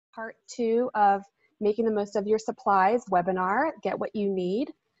part 2 of Making the Most of Your Supplies webinar, Get What You Need.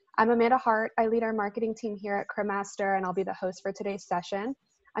 I'm Amanda Hart. I lead our marketing team here at CribMaster, and I'll be the host for today's session.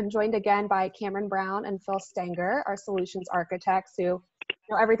 I'm joined again by Cameron Brown and Phil Stenger, our solutions architects who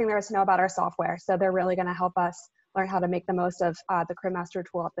know everything there is to know about our software. So they're really going to help us learn how to make the most of the CribMaster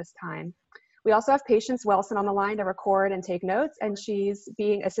tool at this time. We also have Patience Wilson on the line to record and take notes, and she's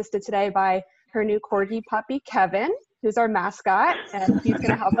being assisted today by her new corgi puppy, Kevin, who's our mascot, and he's going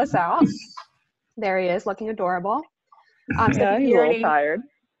to help us out. There he is, looking adorable. Yeah, he's a little tired.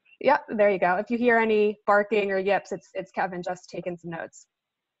 Yep, there you go. If you hear any barking or yips, it's Kevin just taking some notes.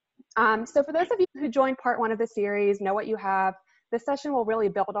 So for those of you who joined part 1 of the series, know what you have. This session will really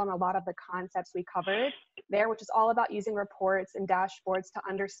build on a lot of the concepts we covered there, which is all about using reports and dashboards to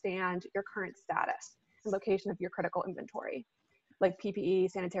understand your current status and location of your critical inventory, like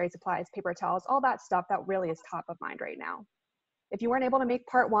PPE, sanitary supplies, paper towels, all that stuff that really is top of mind right now. If you weren't able to make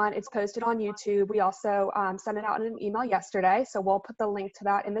part 1, it's posted on YouTube. We also sent it out in an email yesterday, so we'll put the link to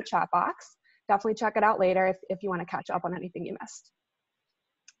that in the chat box. Definitely check it out later if you want to catch up on anything you missed.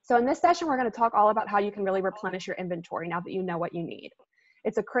 So in this session, we're going to talk all about how you can really replenish your inventory now that you know what you need.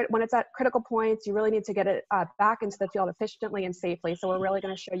 When it's at critical points, you really need to get it back into the field efficiently and safely. So we're really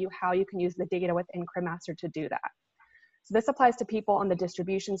going to show you how you can use the data within CribMaster to do that. So this applies to people on the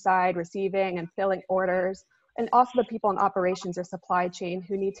distribution side, receiving and filling orders, and also the people in operations or supply chain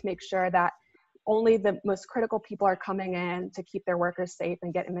who need to make sure that only the most critical people are coming in to keep their workers safe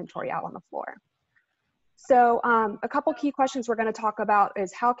and get inventory out on the floor. So a couple key questions we're going to talk about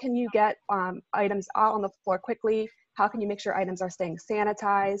is how can you get items out on the floor quickly? How can you make sure items are staying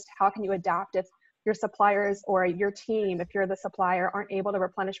sanitized? How can you adapt if your suppliers or your team, if you're the supplier, aren't able to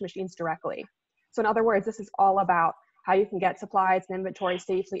replenish machines directly? So in other words, this is all about how you can get supplies and inventory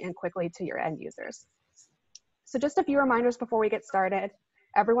safely and quickly to your end users. So just a few reminders before we get started.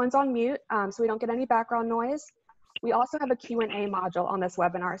 Everyone's on mute, so we don't get any background noise. We also have a Q&A module on this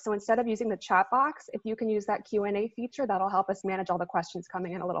webinar. So instead of using the chat box, if you can use that Q&A feature, that'll help us manage all the questions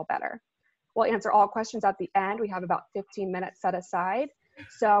coming in a little better. We'll answer all questions at the end. We have about 15 minutes set aside.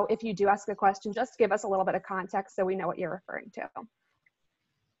 So if you do ask a question, just give us a little bit of context so we know what you're referring to.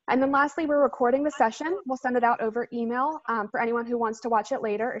 And then lastly, we're recording the session. We'll send it out over email for anyone who wants to watch it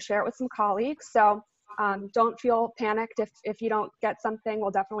later or share it with some colleagues. So don't feel panicked if you don't get something.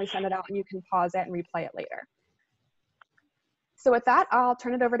 We'll definitely send it out and you can pause it and replay it later. So with that, I'll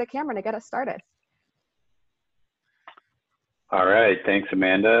turn it over to Cameron to get us started. All right, thanks,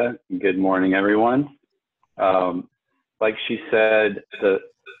 Amanda. Good morning, everyone. Like she said, the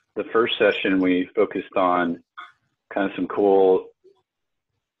first session we focused on kind of some cool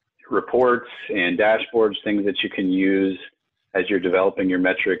reports and dashboards, things that you can use as you're developing your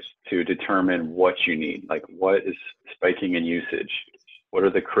metrics to determine what you need, like what is spiking in usage, what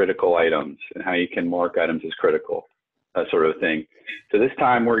are the critical items, and how you can mark items as critical. That sort of thing. So this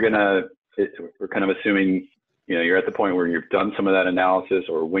time we're kind of assuming, you're at the point where you've done some of that analysis,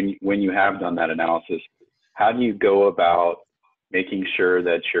 or when you have done that analysis, how do you go about making sure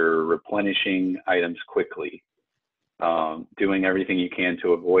that you're replenishing items quickly, doing everything you can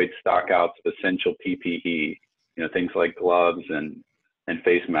to avoid stockouts of essential PPE, things like gloves and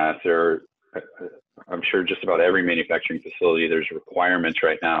face masks. I'm sure just about every manufacturing facility, there's requirements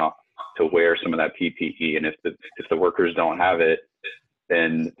right now to wear some of that PPE, and if the workers don't have it,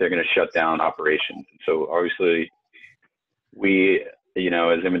 then they're going to shut down operations. So obviously, we,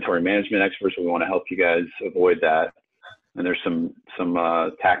 as inventory management experts, we want to help you guys avoid that, and there's some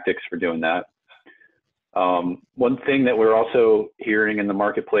tactics for doing that. One thing that we're also hearing in the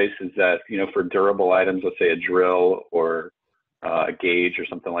marketplace is that for durable items, let's say a drill or a gauge or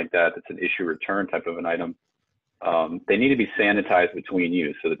something like that, that's an issue return type of an item. They need to be sanitized between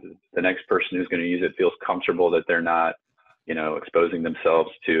use so that the next person who's going to use it feels comfortable that they're not, exposing themselves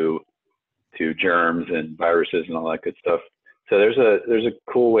to germs and viruses and all that good stuff. So there's a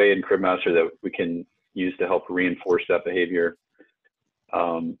cool way in CribMaster that we can use to help reinforce that behavior.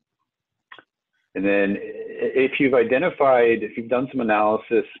 And then if you've done some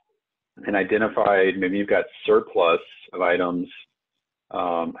analysis and identified maybe you've got surplus of items,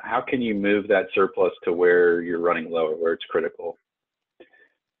 how can you move that surplus to where you're running low or where it's critical?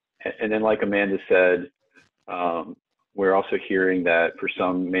 And then like Amanda said, we're also hearing that for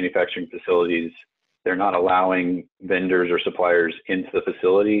some manufacturing facilities, they're not allowing vendors or suppliers into the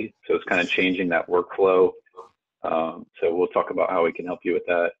facility. So it's kind of changing that workflow. So we'll talk about how we can help you with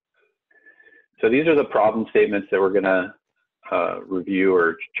that. So these are the problem statements that we're gonna review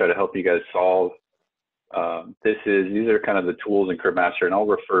or try to help you guys solve. These are kind of the tools in CribMaster, and I'll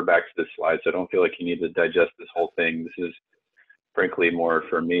refer back to this slide, so don't feel like you need to digest this whole thing. This is frankly more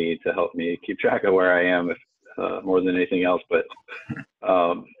for me to help me keep track of where I am, more than anything else. But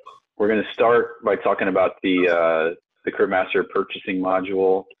we're going to start by talking about the CribMaster purchasing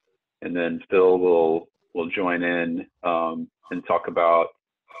module, and then Phil will join in and talk about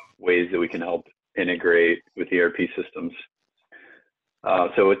ways that we can help integrate with ERP systems.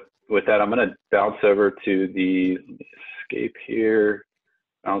 So with that, I'm going to bounce over to escape here,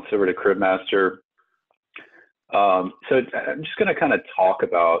 bounce over to CribMaster. So I'm just going to kind of talk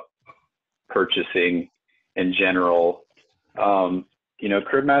about purchasing in general. You know,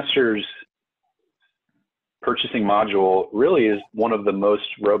 CribMaster's purchasing module really is one of the most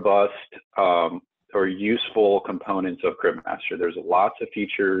robust or useful components of CribMaster. There's lots of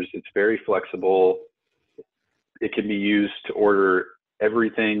features. It's very flexible. It can be used to order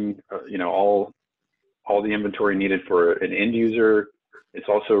everything, you know, all the inventory needed for an end user. It's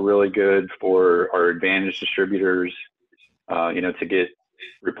also really good for our Advantage distributors, you know, to get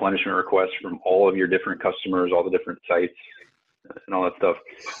replenishment requests from all of your different customers, all the different sites, and all that stuff.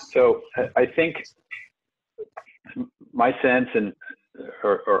 So I think my sense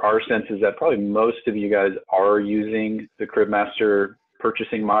or our sense is that probably most of you guys are using the CribMaster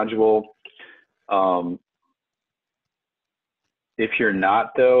purchasing module. If you're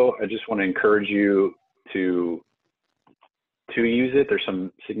not, though, I just want to encourage you to use it. There's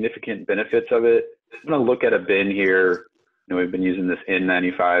some significant benefits of it. I'm going to look at a bin here. You know, we've been using this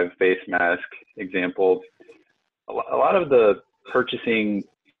N95 face mask example. A lot of the purchasing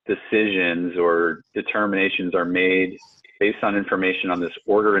decisions or determinations are made based on information on this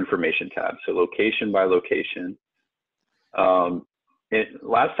order information tab. So location by location.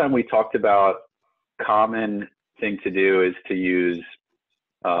 Last time we talked about common thing to do is to use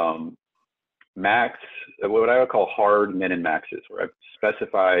max, what I would call hard min and maxes, where I've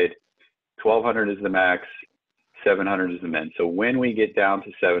specified 1200 is the max, 700 is the min. So when we get down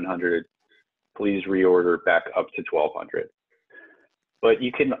to 700, please reorder back up to 1200. But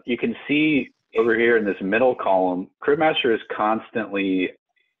you can see over here in this middle column, CribMaster is constantly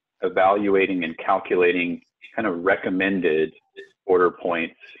evaluating and calculating kind of recommended order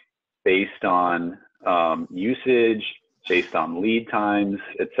points based on usage, based on lead times,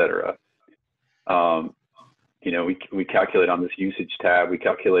 etc. You know, we calculate on this usage tab,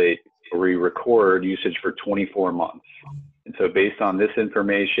 we record usage for 24 months. And so based on this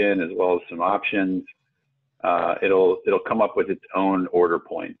information, as well as some options, it'll come up with its own order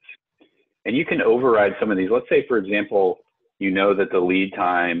points. And you can override some of these. Let's say, for example, you know that the lead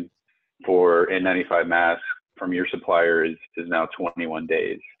time for N95 masks from your supplier is now 21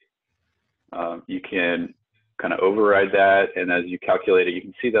 days. You can kind of override that, and as you calculate it, you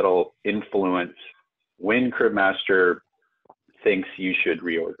can see that'll influence when CribMaster thinks you should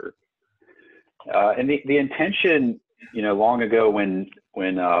reorder. And the intention, you know, long ago when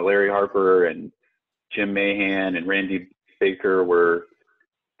Larry Harper and Jim Mahan and Randy Baker were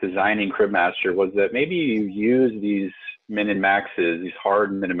designing CribMaster was that maybe you use these min and maxes, these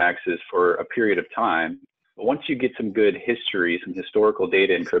hard min and maxes for a period of time. But once you get some good history, some historical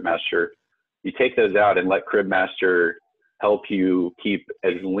data in CribMaster, you take those out and let CribMaster help you keep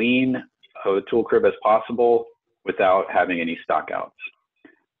as lean a tool crib as possible without having any stockouts.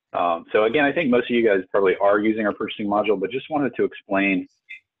 So again, I think most of you guys probably are using our purchasing module, but just wanted to explain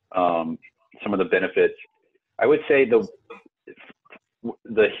some of the benefits. I would say the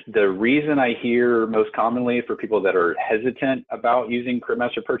reason I hear most commonly for people that are hesitant about using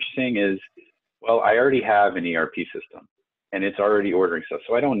CribMaster purchasing is, well, I already have an ERP system and it's already ordering stuff,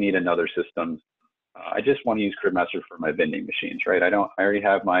 so I don't need another system. I just want to use CribMaster for my vending machines, right? I already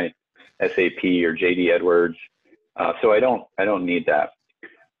have my SAP or JD Edwards, so I don't need that.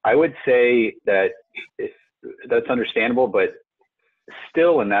 I would say that that's understandable, but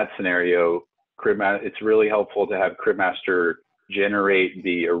still in that scenario, it's really helpful to have CribMaster generate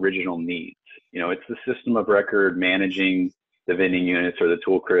the original needs. You know, it's the system of record managing the vending units or the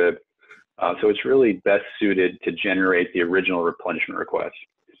tool crib. So it's really best suited to generate the original replenishment request.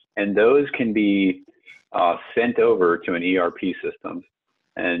 And those can be sent over to an ERP system.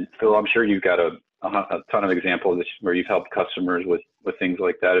 And Phil, I'm sure you've got a ton of examples where you've helped customers with things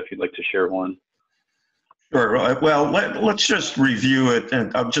like that, if you'd like to share one. Sure. Well, let's just review it,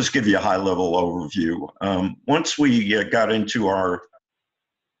 and I'll just give you a high-level overview. Once we got into our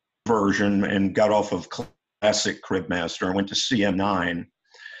version and got off of classic CribMaster and went to CM9,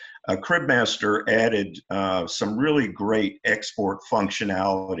 CribMaster added some really great export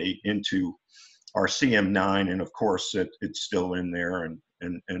functionality into our CM9, and of course it's still in there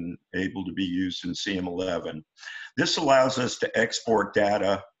and able to be used in CM11. This allows us to export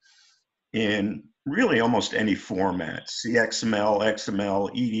data in really almost any format: CXML, XML,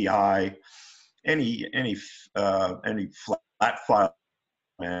 EDI, any flat file,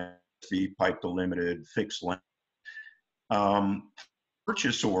 pipe delimited, fixed length.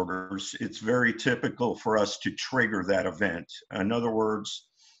 Purchase orders, it's very typical for us to trigger that event. In other words,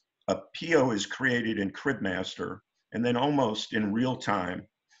 a PO is created in CribMaster, and then almost in real time,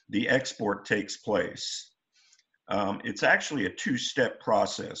 the export takes place. It's actually a two-step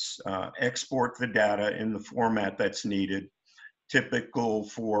process. Export the data in the format that's needed. Typical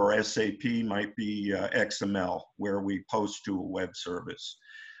for SAP might be XML, where we post to a web service.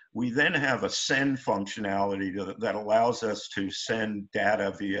 We then have a send functionality that allows us to send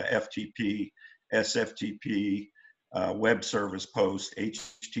data via FTP, SFTP, web service post,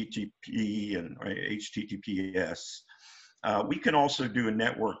 HTTP, and HTTPS. We can also do a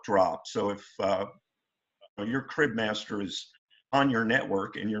network drop. So if your CribMaster is on your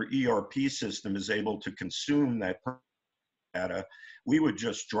network and your ERP system is able to consume that data, we would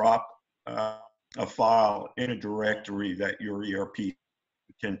just drop a file in a directory that your ERP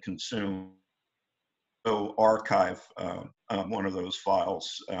can consume. So archive one of those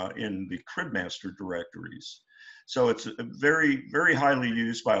files in the CribMaster directories. So it's very, very highly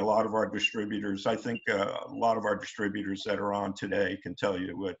used by a lot of our distributors. I think a lot of our distributors that are on today can tell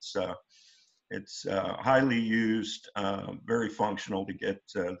you it's highly used, very functional to get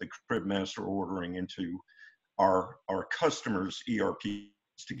the CribMaster ordering into our customers'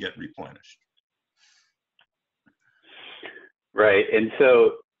 ERPs to get replenished. Right, and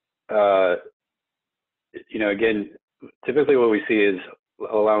so, you know, again, typically what we see is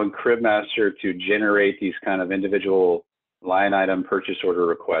allowing CribMaster to generate these kind of individual line item purchase order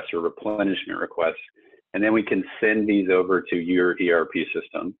requests or replenishment requests, and then we can send these over to your ERP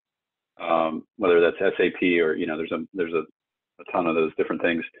system, whether that's SAP or, you know, there's a ton of those different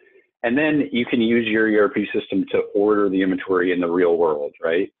things. And then you can use your ERP system to order the inventory in the real world,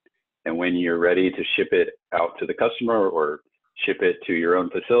 right? And when you're ready to ship it out to the customer or ship it to your own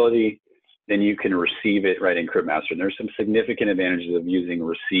facility, then you can receive it right in CribMaster. And there's some significant advantages of using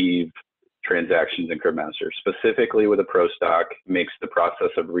receive transactions in CribMaster. Specifically with a Pro Stock, makes the process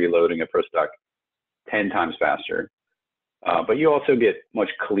of reloading a Pro Stock 10 times faster. But you also get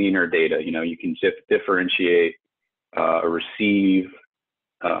much cleaner data. You know, you can differentiate a receive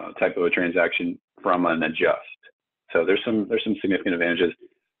type of a transaction from an adjust. So there's some significant advantages.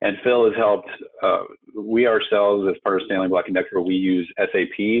 And Phil has helped, we ourselves as part of Stanley Black & Decker, we use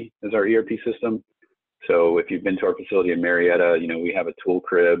SAP as our ERP system. So if you've been to our facility in Marietta, you know, we have a tool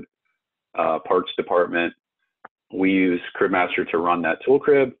crib, parts department. We use CribMaster to run that tool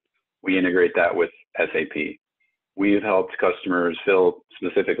crib. We integrate that with SAP. We've helped customers, Phil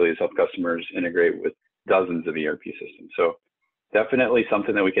specifically has helped customers integrate with dozens of ERP systems. So definitely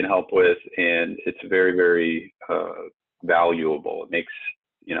something that we can help with, and it's very, very valuable. It makes,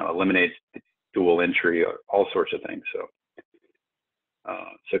 you know, eliminates dual entry, all sorts of things. So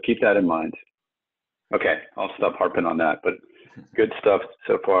keep that in mind. Okay, I'll stop harping on that, but good stuff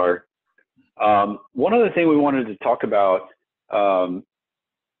so far. One other thing we wanted to talk about,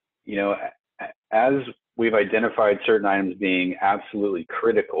 you know, as we've identified certain items being absolutely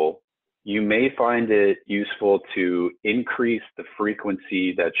critical, you may find it useful to increase the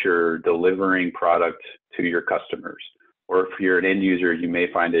frequency that you're delivering product to your customers. Or if you're an end user, you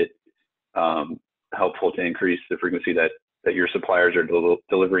may find it helpful to increase the frequency that your suppliers are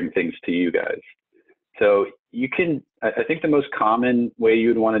delivering things to you guys. So you can, I think the most common way you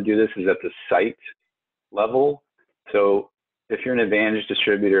would want to do this is at the site level. So if you're an Advantage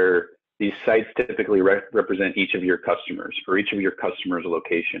distributor, these sites typically represent each of your customers for each of your customers'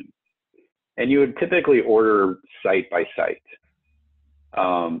 location. And you would typically order site by site.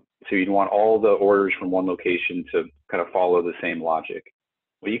 So you'd want all the orders from one location to kind of follow the same logic.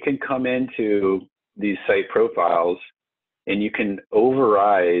 Well, you can come into these site profiles and you can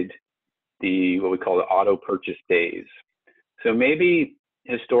override what we call the auto purchase days. So maybe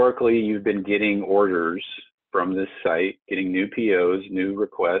historically you've been getting orders from this site, getting new POs, new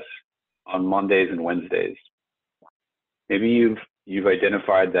requests on Mondays and Wednesdays. Maybe you've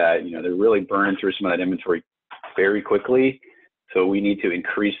identified that, you know, they're really burning through some of that inventory very quickly. So we need to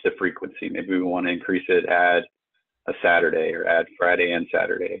increase the frequency. Maybe we want to increase it, add a Saturday or add Friday and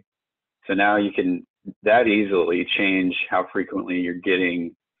Saturday. So now you can that easily change how frequently you're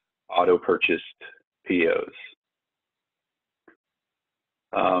getting auto purchased POs.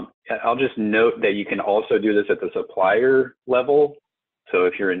 I'll just note that you can also do this at the supplier level. So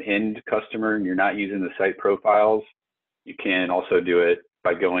if you're an end customer and you're not using the site profiles, you can also do it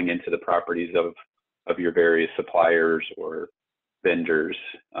by going into the properties of your various suppliers or vendors.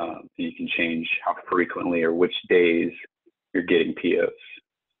 You can change how frequently or which days you're getting POs.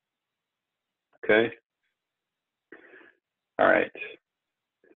 Okay. All right.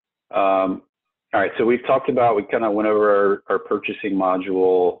 All right. So we've talked about, we kind of went over our purchasing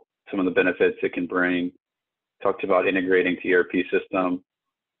module, some of the benefits it can bring. Talked about integrating to ERP system.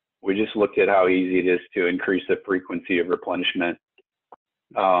 We just looked at how easy it is to increase the frequency of replenishment.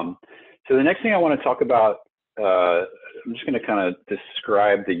 So the next thing I want to talk about, I'm just going to kind of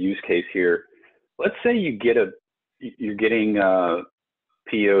describe the use case here. Let's say you're getting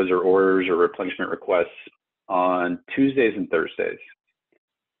POs or orders or replenishment requests on Tuesdays and Thursdays.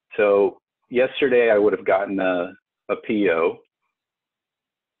 So yesterday I would have gotten a PO.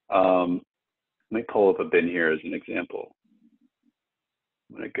 Let me pull up a bin here as an example.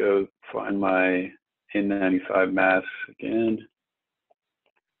 I'm going to go find my N95 masks again.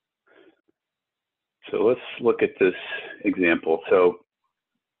 So let's look at this example. So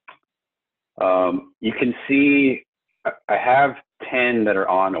you can see I have 10 that are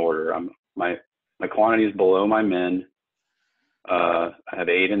on order. My quantity is below my min. I have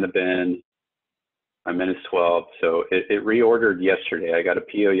 8 in the bin. My min is 12. So it reordered yesterday. I got a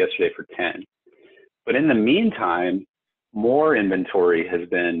PO yesterday for 10. But in the meantime, more inventory has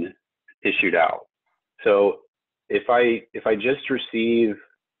been issued out. So if I just receive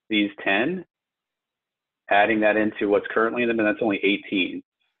these 10, adding that into what's currently in the bin, that's only 18.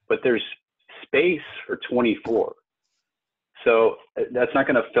 But there's space for 24. So that's not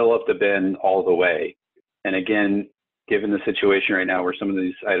going to fill up the bin all the way. And again, given the situation right now where some of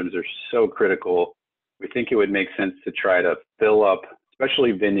these items are so critical, we think it would make sense to try to fill up,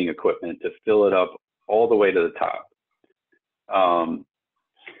 especially vending equipment, to fill it up all the way to the top.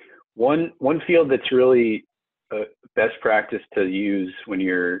 One field that's really best practice to use when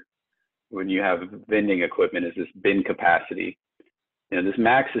you have vending equipment is this bin capacity. You know, this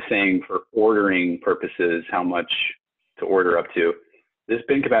max is saying for ordering purposes how much to order up to. This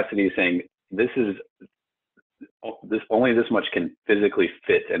bin capacity is saying only this much can physically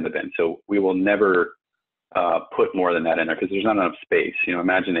fit in the bin. So we will never put more than that in there because there's not enough space. You know,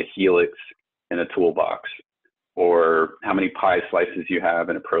 imagine a helix in a toolbox, or how many pie slices you have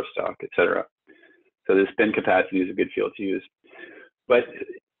in a pro stock, et cetera. So this bin capacity is a good field to use. But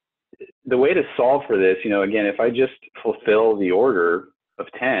the way to solve for this, you know, again, if I just fulfill the order of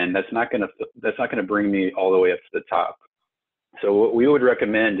 10, that's not going to bring me all the way up to the top. So what we would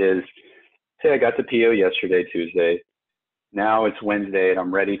recommend is, say I got the PO yesterday, Tuesday. Now it's Wednesday and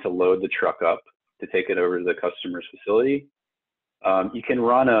I'm ready to load the truck up to take it over to the customer's facility. You can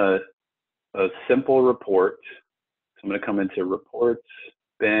run a simple report. So I'm going to come into reports,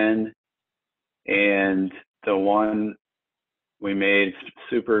 bin, and the one we made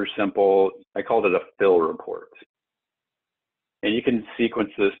super simple. I called it a fill report. And you can sequence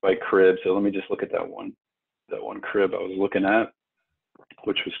this by crib. So let me just look at that one crib I was looking at,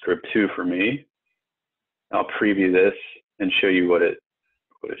 which was crib 2 for me. I'll preview this and show you what it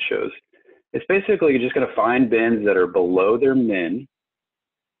shows. It's basically just going to find bins that are below their min,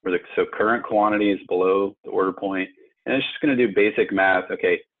 so current quantity is below the order point, and it's just going to do basic math.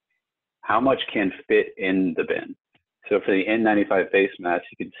 Okay, how much can fit in the bin? So for the N95 face mask,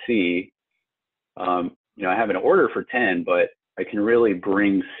 you can see, you know, I have an order for 10, but I can really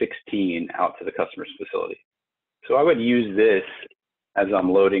bring 16 out to the customer's facility. So I would use this as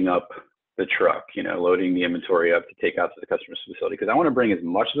I'm loading up the truck, you know, loading the inventory up to take out to the customer's facility, because I want to bring as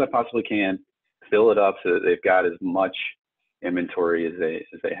much as I possibly can, fill it up so that they've got as much inventory as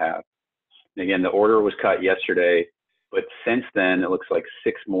they have. And again, the order was cut yesterday, but since then it looks like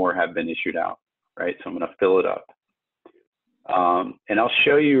 6 more have been issued out, right? So I'm going to fill it up. And I'll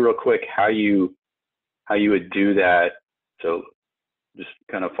show you real quick how you would do that. So just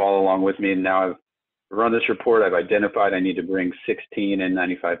kind of follow along with me. And now I've run this report. I've identified I need to bring 16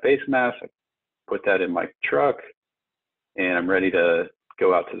 N95 face masks. I put that in my truck and I'm ready to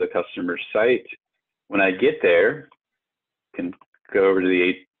go out to the customer's site. When I get there, I can go over to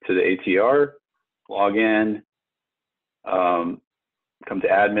the ATR, log in, come to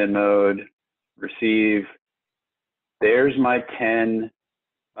admin mode, receive. There's my 10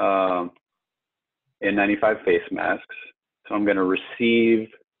 N95 face masks. So I'm going to receive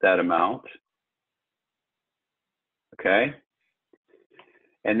that amount. Okay.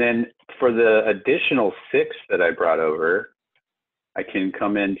 And then for the additional 6 that I brought over, I can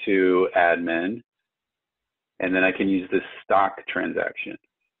come into admin and then I can use this stock transaction.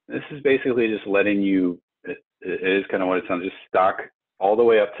 This is basically just letting you, it is kind of what it sounds, just stock all the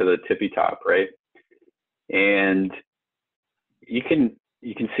way up to the tippy top, right? And you can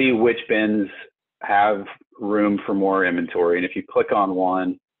see which bins have room for more inventory. And if you click on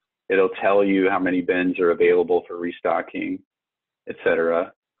one, it'll tell you how many bins are available for restocking,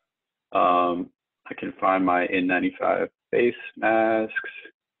 etc. I can find my N95 face masks.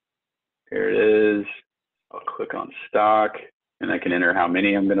 Here it is. I'll click on stock and I can enter how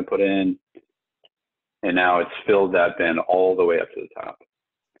many I'm going to put in. And now it's filled that bin all the way up to the top.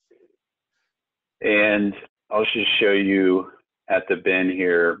 And I'll just show you at the bin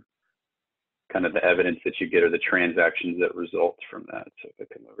here kind of the evidence that you get or the transactions that result from that. So if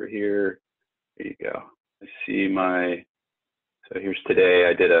I come over here, there you go. I see my, so here's today,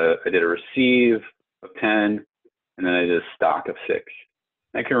 I did a receive of 10, and then I did a stock of 6.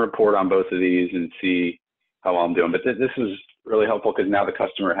 I can report on both of these and see how well I'm doing. But this is really helpful because now the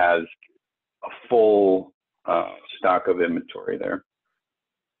customer has a full stock of inventory there.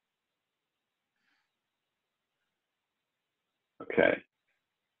 Okay.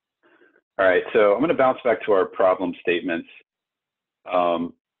 All right, so I'm going to bounce back to our problem statements.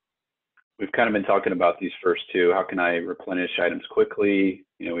 We've kind of been talking about these first two. How can I replenish items quickly?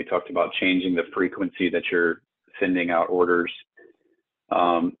 You know, we talked about changing the frequency that you're sending out orders.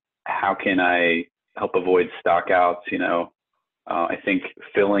 How can I help avoid stockouts? You know, I think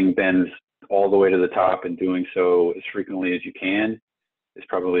filling bins all the way to the top and doing so as frequently as you can is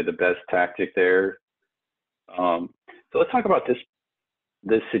probably the best tactic there. So let's talk about this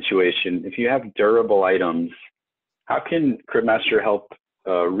situation. If you have durable items, how can CribMaster help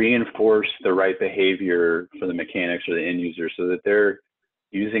reinforce the right behavior for the mechanics or the end user so that they're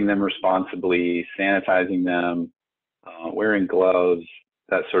using them responsibly, sanitizing them, wearing gloves,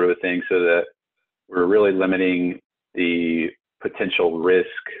 that sort of a thing, so that we're really limiting the potential risk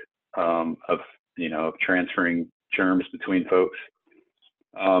of, you know, of transferring germs between folks.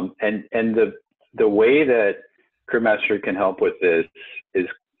 And the way that CribMaster can help with this is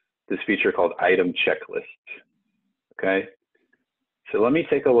this feature called item checklist. Okay, so let me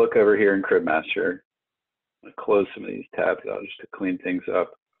take a look over here in CribMaster. I'm gonna close some of these tabs out just to clean things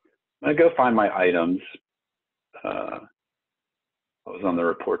up. I'm gonna go find my items. I was on the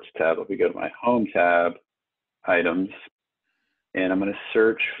reports tab. Let me go to my home tab, items, and I'm gonna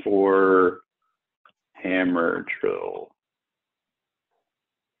search for hammer drill.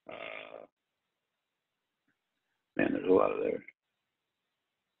 Man, there's a lot of there.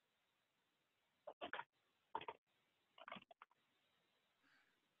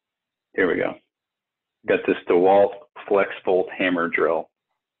 Here we go. Got this DeWalt FlexVolt hammer drill.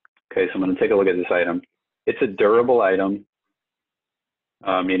 Okay, so I'm going to take a look at this item. It's a durable item,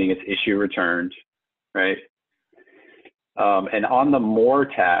 meaning it's issue returned, right? And on the More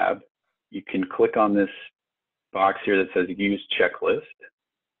tab, you can click on this box here that says Use Checklist.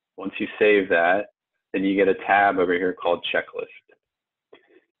 Once you save that, then you get a tab over here called Checklist.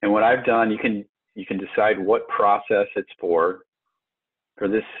 And what I've done, you can decide what process it's for. For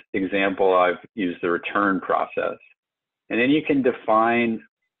this example, I've used the return process. And then you can define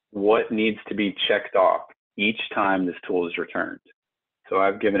what needs to be checked off each time this tool is returned. So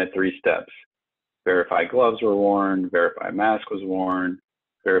I've given it 3 steps. Verify gloves were worn, verify mask was worn,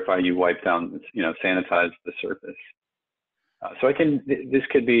 verify you wiped down, you know, sanitized the surface. So this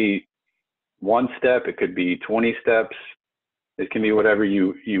could be 1 step, it could be 20 steps, it can be whatever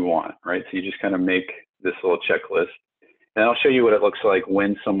you want, right? So you just kind of make this little checklist. And I'll show you what it looks like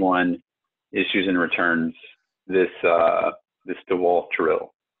when someone issues and returns this DeWalt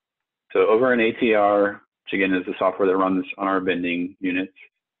drill. So over in ATR, which again is the software that runs on our vending units,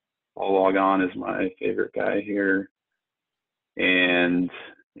 I'll log on as my favorite guy here. And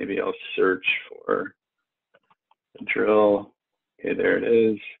maybe I'll search for the drill. Okay, there it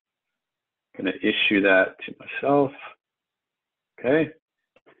is. I'm gonna issue that to myself. Okay.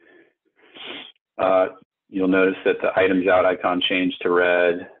 You'll notice that the items out icon changed to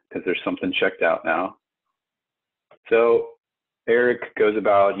red because there's something checked out now. So Eric goes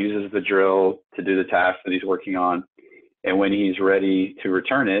about, uses the drill to do the task that he's working on. And when he's ready to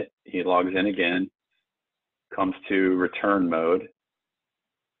return it, he logs in again, comes to return mode.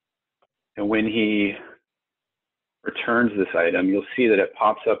 And when he returns this item, you'll see that it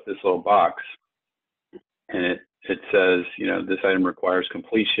pops up this little box and it says, you know, this item requires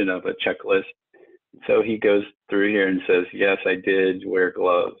completion of a checklist. So he goes through here and says, yes, I did wear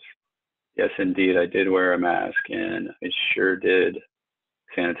gloves. Yes, indeed, I did wear a mask, and I sure did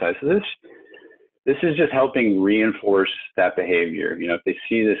sanitize. So this is just helping reinforce that behavior. You know, if they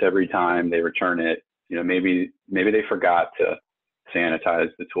see this every time they return it, you know, maybe they forgot to sanitize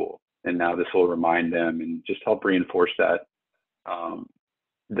the tool, and now this will remind them and just help reinforce that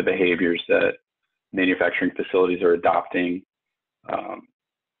the behaviors that manufacturing facilities are adopting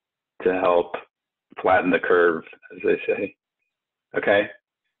to help flatten the curve, as they say. Okay.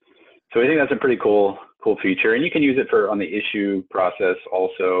 So I think that's a pretty cool feature, and you can use it for on the issue process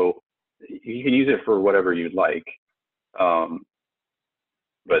also. You can use it for whatever you'd like,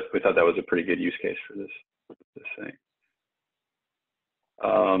 but we thought that was a pretty good use case for this thing.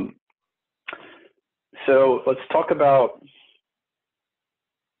 So let's talk about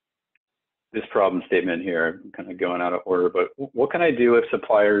this problem statement here. I'm kind of going out of order, but what can I do if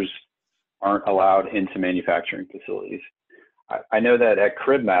suppliers aren't allowed into manufacturing facilities? I know that at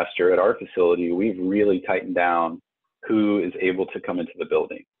CribMaster, at our facility, we've really tightened down who is able to come into the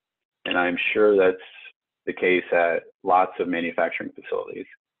building. And I'm sure that's the case at lots of manufacturing facilities.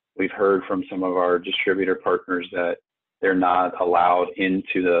 We've heard from some of our distributor partners that they're not allowed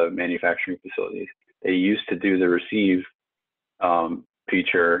into the manufacturing facilities. They used to do the receive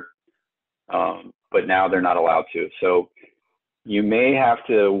feature, but now they're not allowed to. So you may have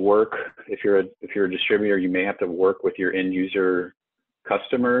to work, if you're a distributor, you may have to work with your end user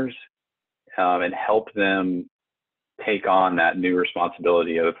customers and help them take on that new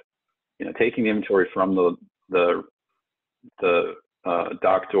responsibility of, taking the inventory from the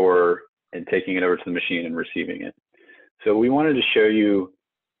dock door and taking it over to the machine and receiving it. So we wanted to show you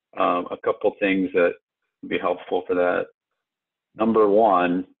a couple things that would be helpful for that. Number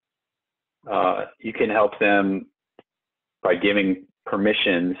one, you can help them by giving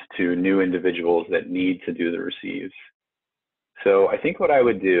permissions to new individuals that need to do the receives. So I think what I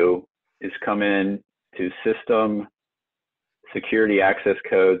would do is come in to System, Security Access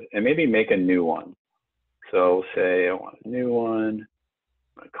Codes, and maybe make a new one. So say I want a new one.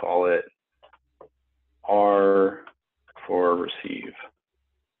 I call it R for receive.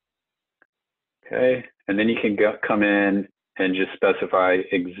 Okay, and then you can come in and just specify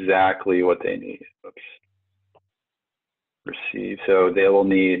exactly what they need. Oops. Receive. So they will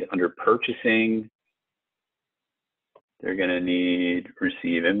need under purchasing, they're going to need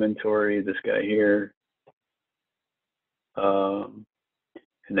receive inventory, this guy here. And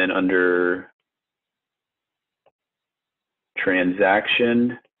then under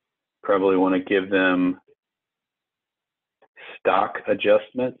transaction, probably want to give them stock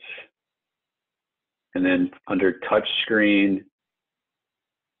adjustments. And then under touch screen,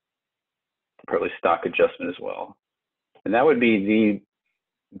 probably stock adjustment as well. And that would be the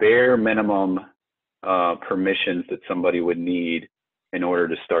bare minimum permissions that somebody would need in order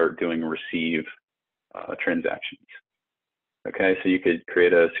to start doing receive transactions. Okay, so you could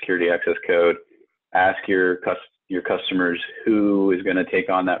create a security access code, ask your customers who is going to take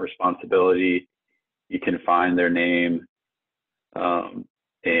on that responsibility. You can find their name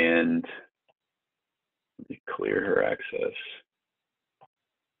and clear her access.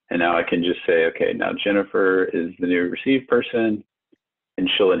 And now I can just say, okay, now Jennifer is the new receive person, and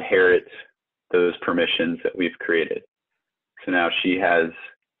she'll inherit those permissions that we've created. So now she has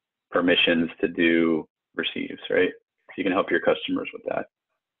permissions to do receives, right? So you can help your customers with that.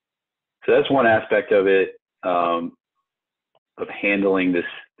 So that's one aspect of it, of handling this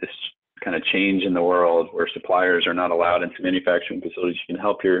kind of change in the world where suppliers are not allowed into manufacturing facilities. You can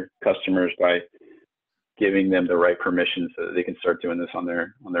help your customers by giving them the right permissions so that they can start doing this on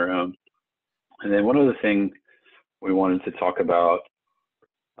their own. And then one other thing we wanted to talk about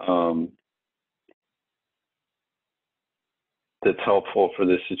that's helpful for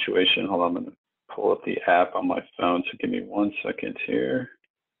this situation. Hold on, I'm going to pull up the app on my phone, so give me 1 second here.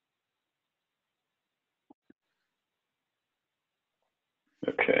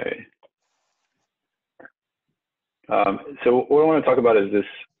 Okay. So what I want to talk about is this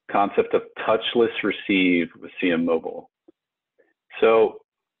concept of touchless receive with CM Mobile. So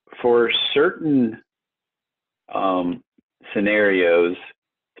for certain scenarios,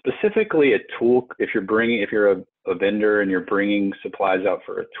 specifically a tool, if you're a vendor and you're bringing supplies out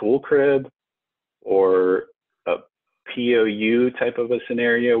for a tool crib or a POU type of a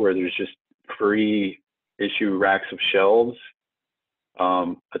scenario where there's just free issue racks of shelves,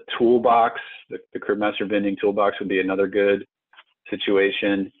 a toolbox, the CribMaster vending toolbox would be another good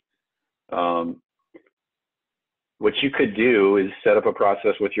situation. What you could do is set up a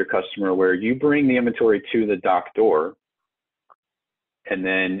process with your customer where you bring the inventory to the dock door, and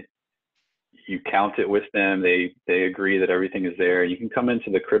then you count it with them. They agree that everything is there. You can come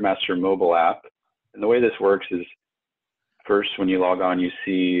into the CribMaster mobile app, and the way this works is, first, when you log on, you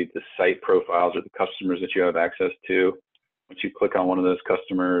see the site profiles or the customers that you have access to. Once you click on one of those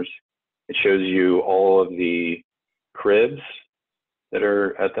customers, it shows you all of the cribs that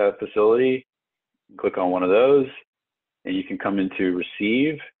are at that facility. Click on one of those, and you can come into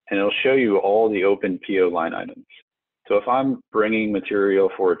receive, and it'll show you all the open PO line items. So if I'm bringing material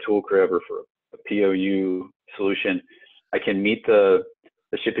for a tool crib or for a POU solution, I can meet the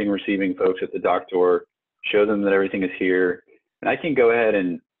shipping receiving folks at the dock door, show them that everything is here, and I can go ahead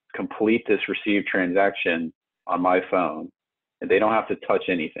and complete this received transaction on my phone, and they don't have to touch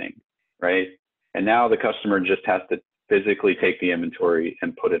anything, right? And now the customer just has to physically take the inventory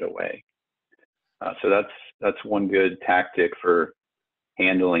and put it away. So that's one good tactic for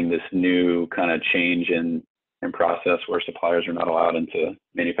handling this new kind of change in process where suppliers are not allowed into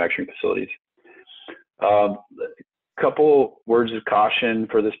manufacturing facilities. Couple words of caution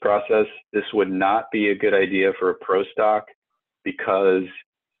for this process. This would not be a good idea for a pro stock because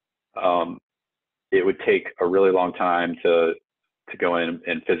it would take a really long time to go in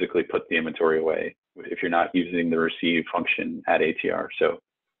and physically put the inventory away if you're not using the receive function at ATR. So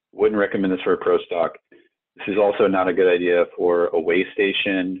wouldn't recommend this for a pro stock. This is also not a good idea for a weigh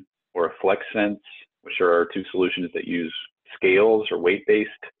station or a flex sense, which are our two solutions that use scales or weight-based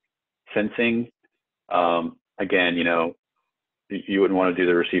sensing. Again, you know, you wouldn't want to do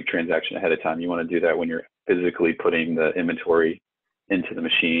the receive transaction ahead of time. You want to do that when you're physically putting the inventory into the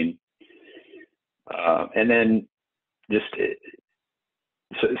machine. And then just,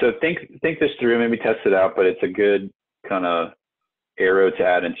 so think this through, maybe test it out, but it's a good kind of arrow to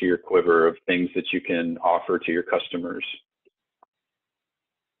add into your quiver of things that you can offer to your customers.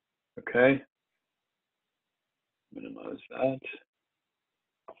 Okay, minimize that.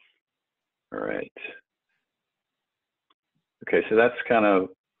 All right. Okay, so that's kind of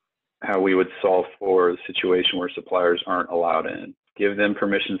how we would solve for the situation where suppliers aren't allowed in. Give them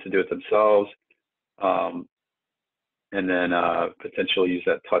permissions to do it themselves, and then potentially use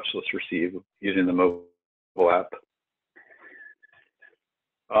that touchless receive using the mobile app.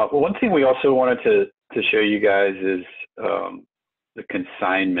 Well, one thing we also wanted to show you guys is the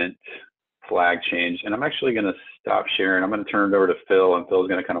consignment flag change. And I'm actually going to stop sharing. I'm going to turn it over to Phil, and Phil's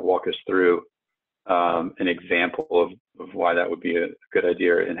going to kind of walk us through an example of why that would be a good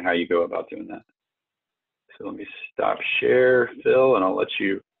idea and how you go about doing that. So let me stop share, Phil, and I'll let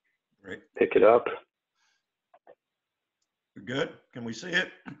you pick it up. We're good. Can we see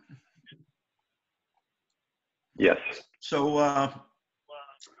it? Yes. So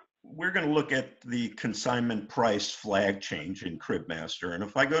we're going to look at the consignment price flag change in CribMaster. And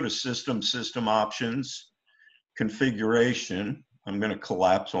if I go to System Options, Configuration, I'm going to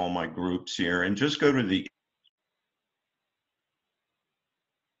collapse all my groups here and just go to the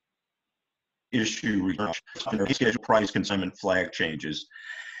issue schedule price consignment flag changes.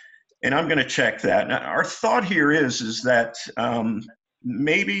 And I'm going to check that. Now, our thought here is that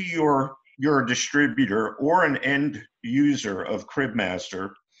maybe you're a distributor or an end user of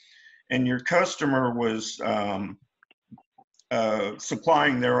CribMaster, and your customer was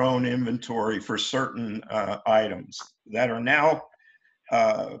supplying their own inventory for certain items that are now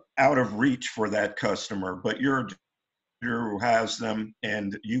out of reach for that customer, but you're a distributor who has them,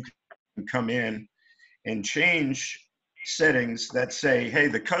 and you can come in and change settings that say, hey,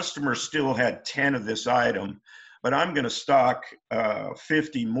 the customer still had 10 of this item, but I'm going to stock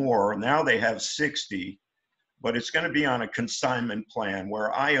 50 more. Now they have 60, but it's going to be on a consignment plan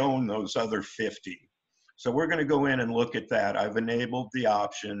where I own those other 50. So we're going to go in and look at that. I've enabled the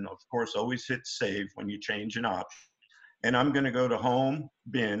option. Of course, always hit save when you change an option. And I'm going to go to Home,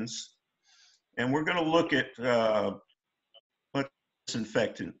 Bins, and we're going to look at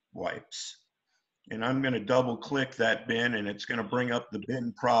disinfectant wipes. And I'm going to double click that bin, and it's going to bring up the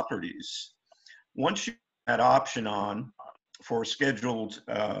bin properties. Once you have that option on for scheduled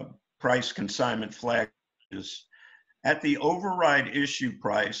price consignment flags, at the override issue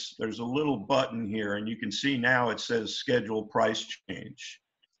price, there's a little button here, and you can see now it says schedule price change.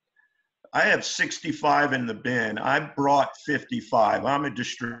 I have 65 in the bin. I brought 55. I'm a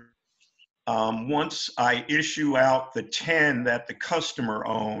distributor. Once I issue out the 10 that the customer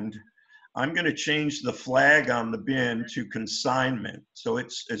owned, I'm going to change the flag on the bin to consignment. So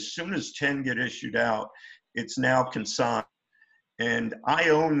it's as soon as 10 get issued out, it's now consigned. And I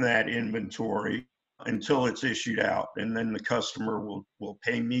own that inventory until it's issued out. And then the customer will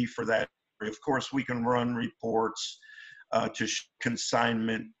pay me for that. Of course, we can run reports to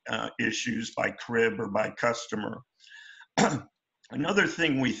consignment issues by crib or by customer. Another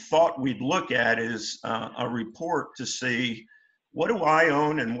thing we thought we'd look at is a report to see, what do I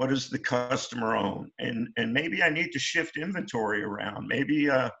own and what does the customer own? And maybe I need to shift inventory around. Maybe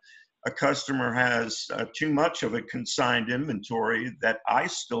a customer has too much of a consigned inventory that I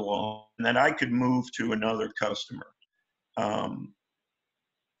still own and that I could move to another customer.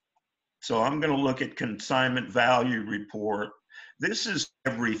 So I'm going to look at consignment value report. this is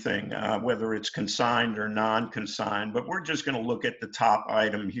everything, whether it's consigned or non-consigned, but we're just going to look at the top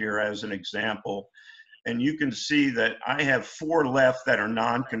item here as an example. And you can see that I have 4 left that are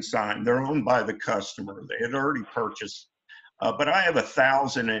non-consigned. They're owned by the customer. They had already purchased. But I have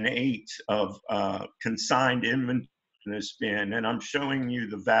 1,008 of consigned inventory in this bin, and I'm showing you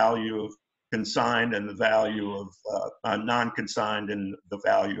the value of consigned and the value of non-consigned and the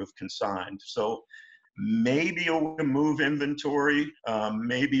value of consigned. So maybe a way to move inventory,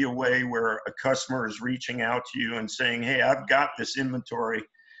 maybe a way where a customer is reaching out to you and saying, hey, I've got this inventory,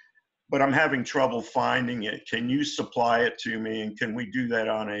 but I'm having trouble finding it. Can you supply it to me? And can we do that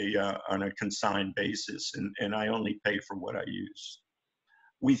on a consigned basis? And I only pay for what I use.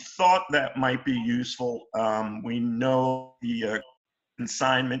 We thought that might be useful. We know the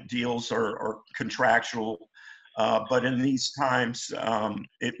consignment deals are contractual, but in these times,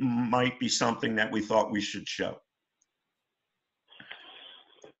 it might be something that we thought we should show.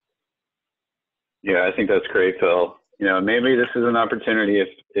 Yeah, I think that's great, Phil. You know, maybe this is an opportunity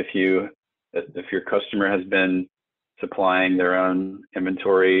if your customer has been supplying their own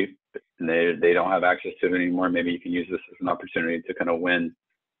inventory and they don't have access to it anymore, maybe you can use this as an opportunity to kind of win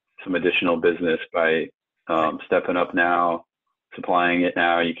some additional business by stepping up now, supplying it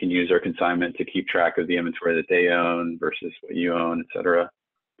now. You can use our consignment to keep track of the inventory that they own versus what you own, et cetera.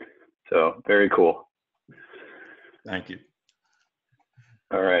 So very cool. Thank you.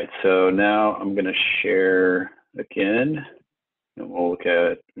 All right, so now I'm going to share again, and we'll look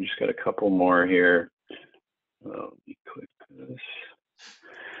at, we just got a couple more here. Let me click this.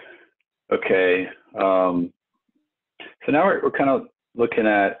 Okay, so now we're kind of looking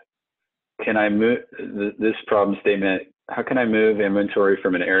at, can I move this problem statement? How can I move inventory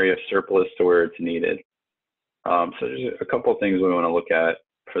from an area of surplus to where it's needed? So there's a couple of things we want to look at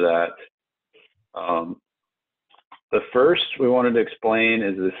for that. The first we wanted to explain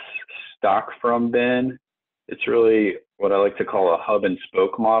is this stock from bin. It's really what I like to call a hub and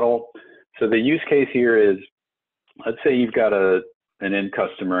spoke model. So the use case here is, let's say you've got an end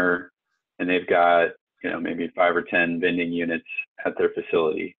customer and they've got, you know, maybe 5 or 10 vending units at their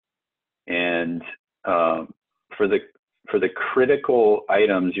facility. And for the critical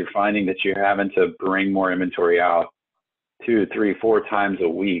items, you're finding that you're having to bring more inventory out 2, 3, 4 times a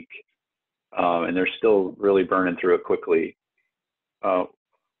week, and they're still really burning through it quickly. What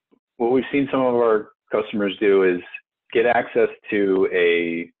we've seen some of our customers do is get access to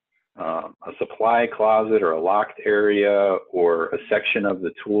a supply closet or a locked area or a section of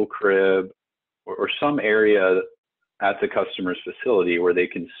the tool crib or some area at the customer's facility where they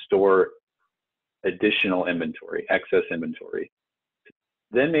can store additional inventory, excess inventory.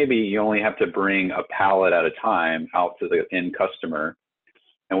 Then maybe you only have to bring a pallet at a time out to the end customer.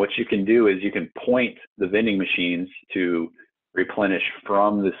 And what you can do is you can point the vending machines to replenish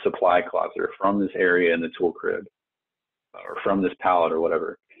from the supply closet or from this area in the tool crib or from this pallet or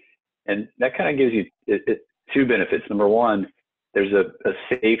whatever. And that kind of gives you 2 benefits. Number one, there's a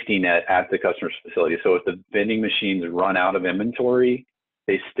safety net at the customer's facility. So if the vending machines run out of inventory,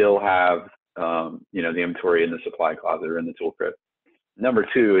 they still have you know, the inventory in the supply closet or in the tool crib. Number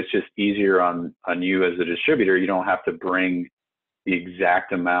 2, it's just easier on you as a distributor. You don't have to bring the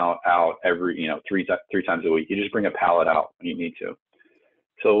exact amount out every, you know, three times a week. You just bring a pallet out when you need to.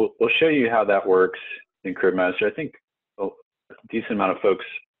 So we'll show you how that works in CribMaster. I think a decent amount of folks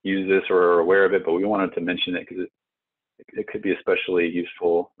use this or are aware of it, but we wanted to mention it because it could be especially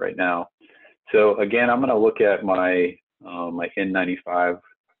useful right now. So again, I'm going to look at my my N95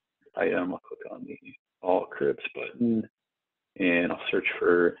 item. I'll click on the All Cribs button and I'll search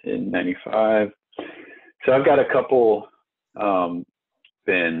for N95. So I've got a couple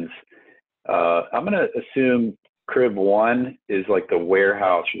bins. I'm going to assume crib 1 is like the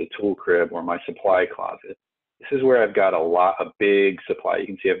warehouse or the tool crib or my supply closet. This is where I've got a big supply. You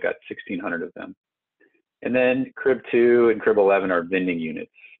can see I've got 1,600 of them. And then crib 2 and crib 11 are vending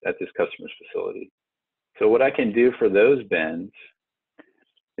units at this customer's facility. So what I can do for those bins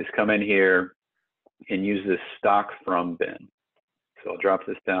is come in here and use this stock from bin. So I'll drop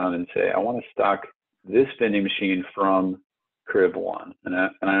this down and say, I want to stock this vending machine from crib 1, and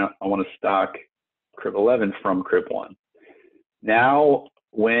I want to stock crib 11 from crib 1. Now,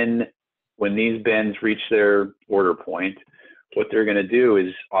 when these bins reach their order point, what they're going to do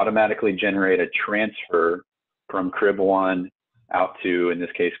is automatically generate a transfer from crib 1 out to, in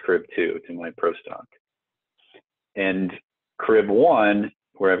this case, crib 2, to my pro stock. And crib 1,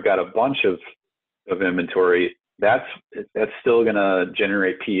 where I've got a bunch of inventory, that's still going to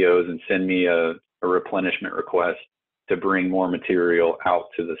generate POs and send me a replenishment request to bring more material out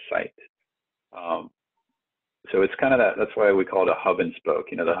to the site. So it's kind of that's why we call it a hub and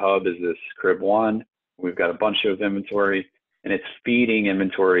spoke. You know, the hub is this crib one. We've got a bunch of inventory, and it's feeding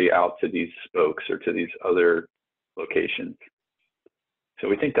inventory out to these spokes or to these other locations. So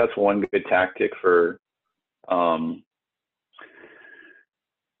we think that's one good tactic for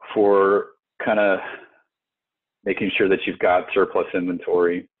kind of making sure that you've got surplus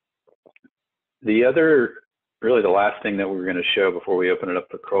inventory. The other, really the last thing that we're going to show before we open it up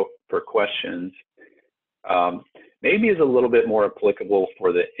for questions, maybe is a little bit more applicable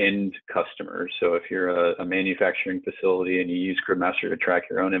for the end customer. So if you're a manufacturing facility and you use CribMaster to track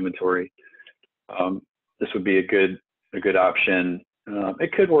your own inventory, this would be a good option.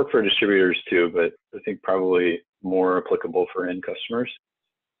 It could work for distributors too, but I think probably more applicable for end customers.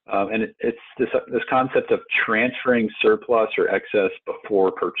 And it's this concept of transferring surplus or excess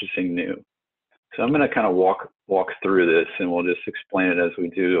before purchasing new. So I'm going to kind of walk through this, and we'll just explain it as we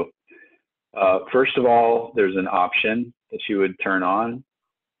do. First of all, there's an option that you would turn on.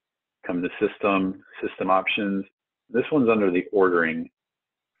 Come to system options. This one's under the ordering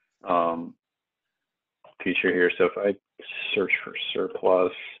feature here. So if I search for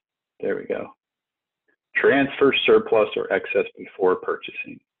surplus, there we go. Transfer surplus or excess before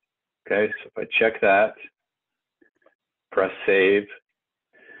purchasing. Okay, so if I check that, press save.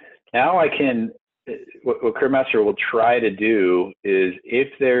 Now I can, what CribMaster will try to do is if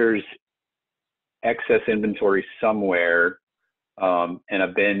there's excess inventory somewhere and a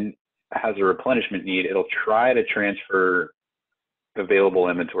bin has a replenishment need, it'll try to transfer available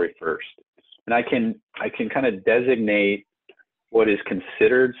inventory first. And I can kind of designate what is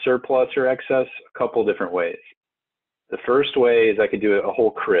considered surplus or excess a couple different ways. The first way is I could do a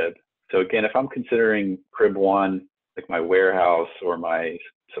whole crib. So again, if I'm considering crib one, like my warehouse or my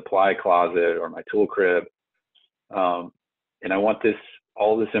supply closet or my tool crib, and I want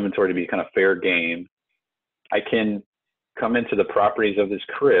all this inventory to be kind of fair game, I can come into the properties of this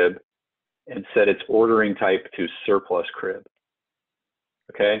crib and set its ordering type to surplus crib.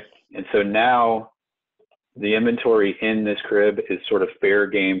 Okay, and so now the inventory in this crib is sort of fair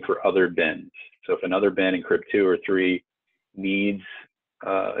game for other bins. So if another bin in crib 2 or 3 needs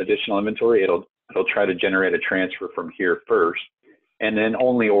additional inventory, it'll try to generate a transfer from here first, and then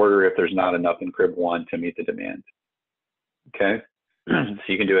only order if there's not enough in crib 1 to meet the demand. Okay, so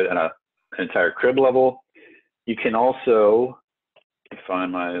you can do it on an entire crib level. You can also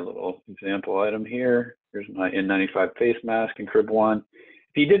find my little example item here. Here's my N95 face mask in crib 1.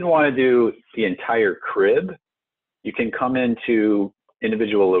 If you didn't want to do the entire crib, you can come into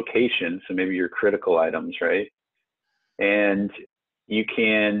individual locations, so maybe your critical items, right? And you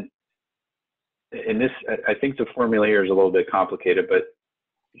can, in this, I think the formula here is a little bit complicated, but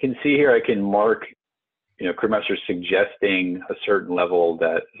you can see here I can mark, you know, CribMaster suggesting a certain level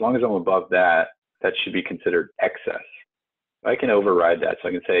that as long as I'm above that, that should be considered excess. I can override that. So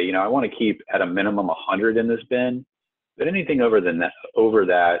I can say, you know, I want to keep at a minimum 100 in this bin, but anything over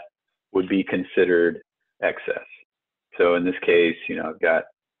that would be considered excess. So in this case, you know, I've got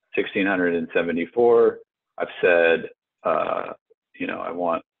 1,674. I've said, you know, I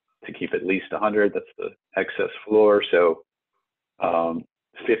want to keep at least 100. That's the excess floor. So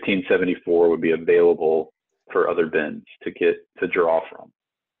 1,574 would be available for other bins to draw from.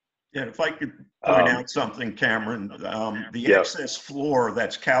 Yeah, if I could point out something, Cameron, the excess floor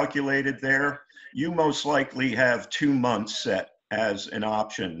that's calculated there, you most likely have 2 months set as an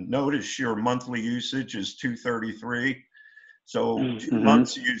option. Notice your monthly usage is 233. So 2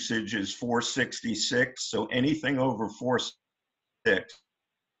 months usage is 466. So anything over 466.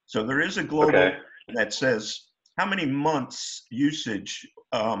 So there is a global that says how many months usage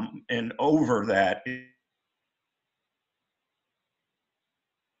and over that.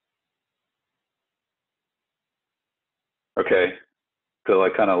 Okay, so I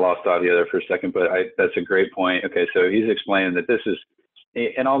kind of lost audio there for a second, but that's a great point. Okay, so he's explaining that this is,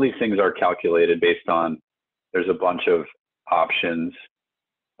 and all these things are calculated based on, there's a bunch of options.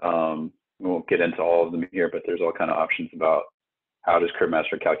 We won't get into all of them here, but there's all kind of options about how does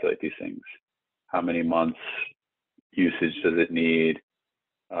CribMaster calculate these things? How many months usage does it need,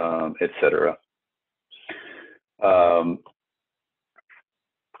 etc.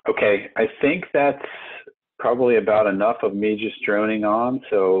 Okay, I think that's probably about enough of me just droning on.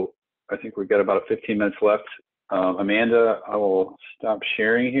 So I think we've got about 15 minutes left. Amanda, I will stop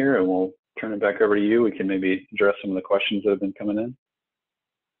sharing here and we'll turn it back over to you. We can maybe address some of the questions that have been coming in.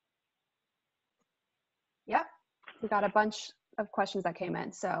 Yep, we got a bunch of questions that came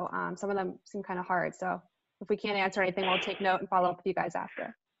in. So some of them seem kind of hard. So if we can't answer anything, we'll take note and follow up with you guys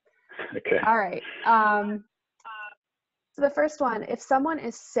after. Okay. All right. So the first one, if someone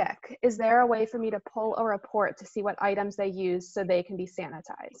is sick, is there a way for me to pull a report to see what items they use so they can be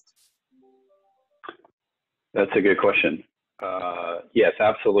sanitized? That's a good question. Yes,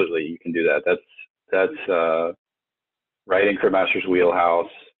 absolutely, you can do that. That's right in CribMaster's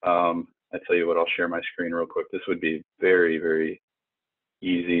wheelhouse. I tell you what, I'll share my screen real quick. This would be very, very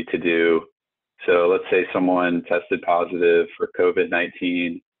easy to do. So let's say someone tested positive for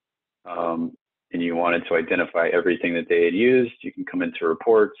COVID-19, and you wanted to identify everything that they had used. You can come into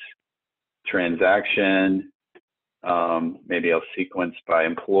reports, transaction, maybe I'll sequence by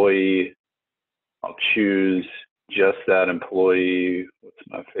employee. I'll choose just that employee. What's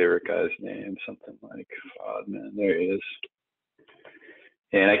my favorite guy's name? Something like Fodman. There he is.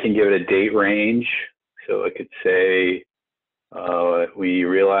 And I can give it a date range. So I could say, we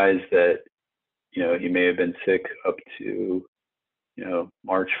realized that, he may have been sick up to,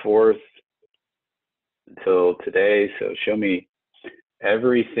 March 4th until today. So show me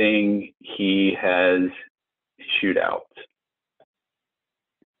everything he has issued out.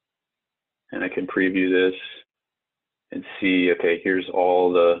 And I can preview this and see, okay, here's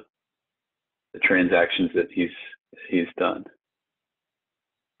all the transactions that he's done.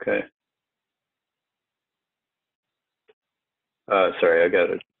 Okay. Sorry, I got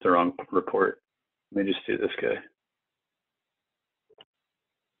the wrong report. Let me just do this guy.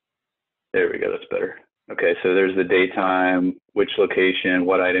 There we go, that's better. Okay, so there's the daytime, which location,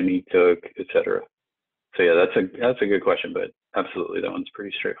 what item he took, etc. So yeah, that's a good question, but absolutely, that one's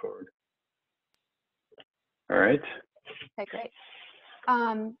pretty straightforward. All right. Okay, great.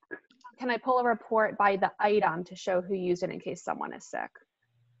 Can I pull a report by the item to show who used it in case someone is sick?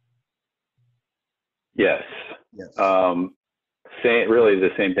 Yes. Really the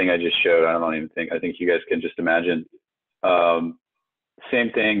same thing I just showed. I think you guys can just imagine.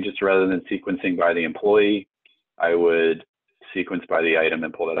 Same thing, just rather than sequencing by the employee, I would sequence by the item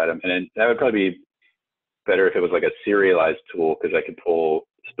and pull that item. And that would probably be better if it was like a serialized tool, because I could pull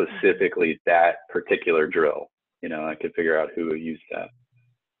specifically that particular drill. I could figure out who used that.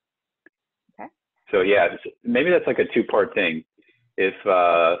 Okay. So yeah, maybe that's like a two-part thing. If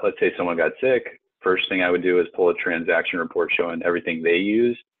let's say someone got sick, first thing I would do is pull a transaction report showing everything they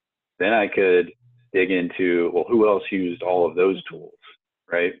used. Then I could dig into, well, who else used all of those tools,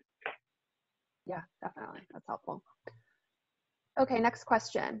 right? Yeah, definitely. That's helpful. Okay, next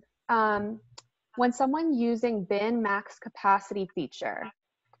question. When someone using bin max capacity feature,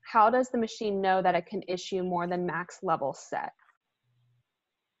 how does the machine know that it can issue more than max level set?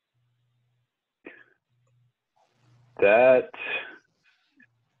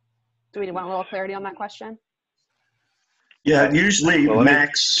 Do we want a little clarity on that question? Yeah, usually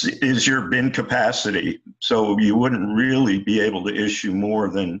max is your bin capacity. So you wouldn't really be able to issue more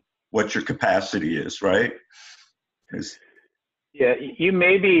than what your capacity is, right? Yeah, you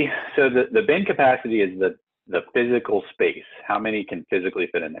may be, so the bin capacity is the physical space, how many can physically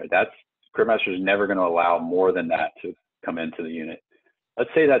fit in there. CribMaster is never going to allow more than that to come into the unit.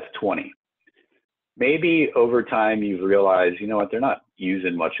 Let's say that's 20. Maybe over time you've realized, you know what, they're not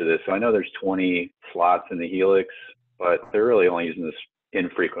using much of this. So I know there's 20 slots in the Helix, but they're really only using this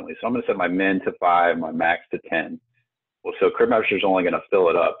infrequently. So I'm going to set my min to 5, my max to 10. Well, so CribMaster is only going to fill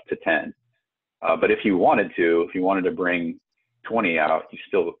it up to 10. But if you wanted to bring 20 out, you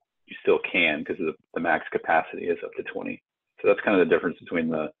still can, because the max capacity is up to 20. So that's kind of the difference between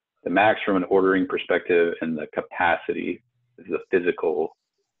the max from an ordering perspective and the capacity is the physical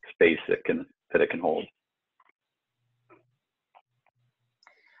space that it can hold.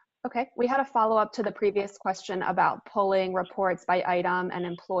 Okay, we had a follow-up to the previous question about pulling reports by item and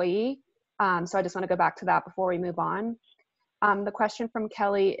employee. So I just want to go back to that before we move on. The question from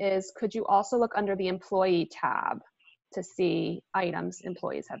Kelly is, could you also look under the employee tab to see items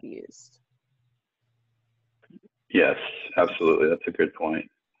employees have used? Yes, absolutely. That's a good point.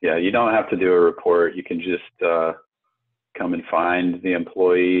 Yeah, you don't have to do a report. You can just come and find the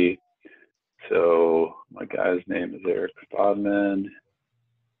employee. So my guy's name is Eric Fodman.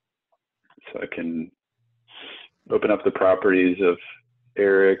 So I can open up the properties of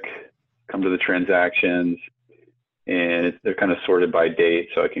Eric, come to the transactions, and they're kind of sorted by date.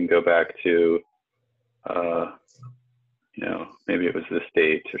 So I can go back to, maybe it was this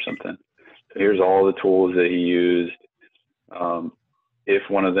date or something. So here's all the tools that he used. If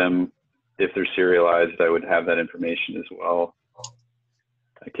one of them, if they're serialized, I would have that information as well.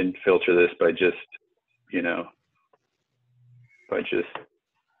 I can filter this by just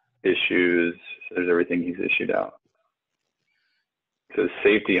issues. So there's everything he's issued out. So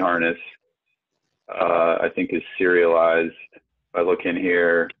safety harness, I think is serialized. If I look in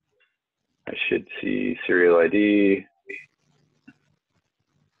here, I should see serial ID.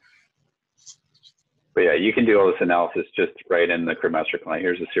 But yeah, you can do all this analysis just right in the CribMaster client.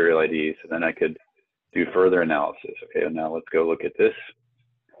 Here's the serial ID. So then I could do further analysis. Okay, now let's go look at this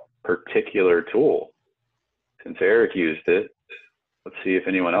particular tool. Since Eric used it, let's see if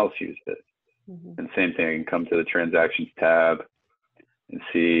anyone else used it. And same thing, I can come to the transactions tab and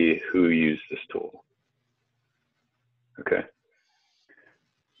see who used this tool. Okay,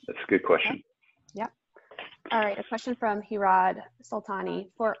 that's a good question. Yep. All right, a question from Hirad Sultani.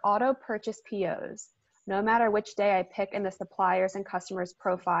 For auto purchase POs, no matter which day I pick in the suppliers and customers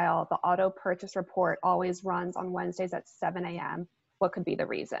profile, the auto purchase report always runs on Wednesdays at 7 a.m. What could be the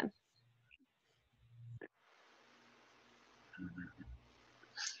reason?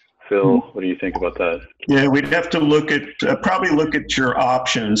 Phil, what do you think about that? Yeah, we'd have to look at, probably look at your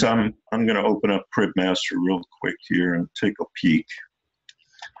options. I'm going to open up CribMaster real quick here and take a peek.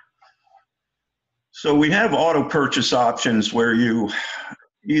 So we have auto purchase options where you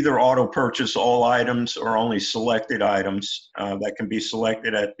either auto purchase all items or only selected items. That can be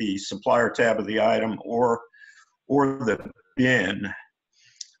selected at the supplier tab of the item or the bin.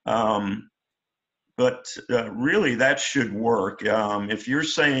 But really that should work. If you're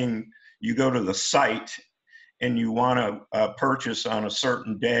saying you go to the site and you want to purchase on a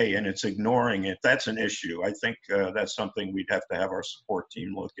certain day and it's ignoring it, that's an issue. I think that's something we'd have to have our support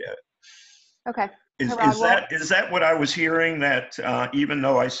team look at. Okay. Is that what I was hearing, that even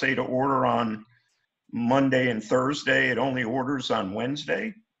though I say to order on Monday and Thursday, it only orders on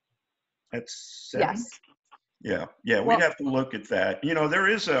Wednesday? That's 7? Yes. Yeah, we'd have to look at that. You know, there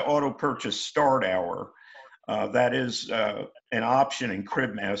is an auto purchase start hour. That is an option in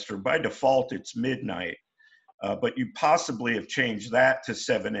CribMaster. By default, it's midnight, but you possibly have changed that to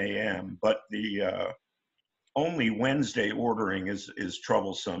 7 a.m. But the only Wednesday ordering is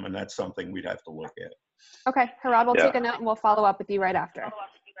troublesome, and that's something we'd have to look at. Okay, Hirad, we'll take a note and we'll follow up with you right after.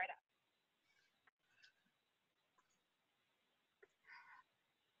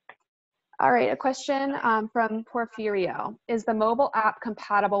 All right, a question from Porfirio. Is the mobile app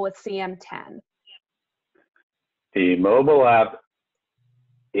compatible with CM10? The mobile app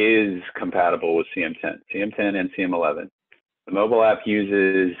is compatible with CM10 and CM11. The mobile app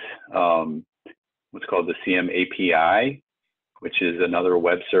uses what's called the CM API, which is another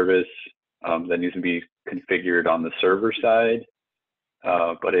web service that needs to be configured on the server side,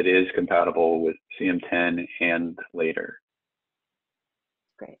 but it is compatible with CM10 and later.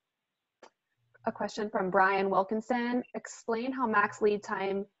 Great. A question from Brian Wilkinson. Explain how max lead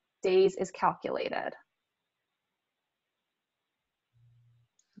time days is calculated.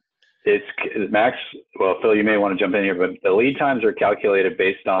 It's max, well, Phil, you may want to jump in here, but the lead times are calculated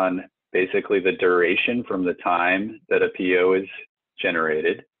based on basically the duration from the time that a PO is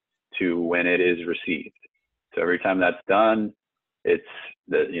generated to when it is received. So every time that's done, it's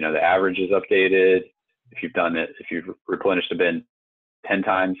the average is updated. If you've replenished a bin 10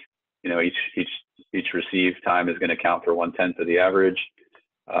 times, each received time is going to count for 1/10 of the average.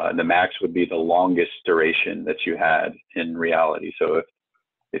 The max would be the longest duration that you had in reality. So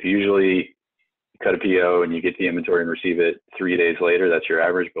if usually you cut a PO and you get the inventory and receive it 3 days later, that's your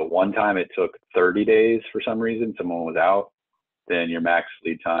average. But one time it took 30 days for some reason, someone was out, then your max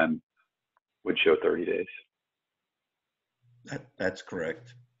lead time would show 30 days. That's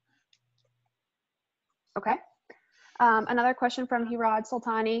correct. Okay. Another question from Hirad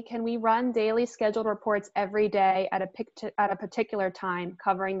Sultani. Can we run daily scheduled reports every day at a particular time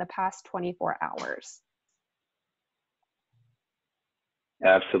covering the past 24 hours?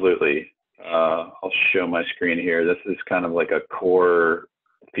 Absolutely. I'll show my screen here. This is kind of like a core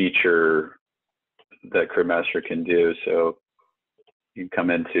feature that CribMaster can do. So you come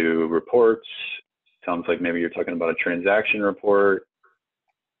into reports. Sounds like maybe you're talking about a transaction report.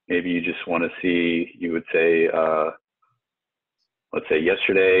 Maybe you just want to see, you would say, let's say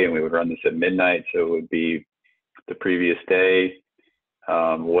yesterday, and we would run this at midnight. So it would be the previous day.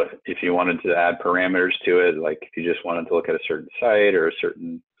 What if you wanted to add parameters to it, like if you just wanted to look at a certain site or a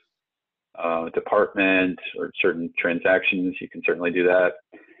certain department or certain transactions, you can certainly do that.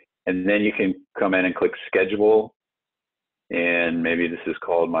 And then you can come in and click schedule. And maybe this is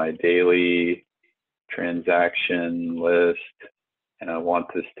called my daily transaction list. And I want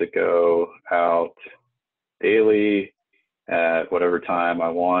this to go out daily at whatever time I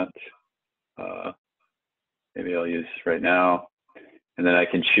want. Maybe I'll use right now. And then I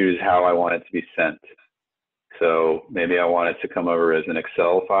can choose how I want it to be sent. So maybe I want it to come over as an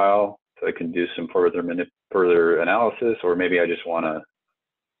Excel file so I can do some further analysis, or maybe I just want a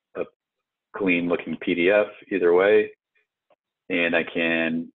clean looking PDF, either way. And I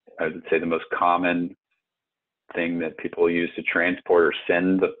would say the most common thing that people use to transport or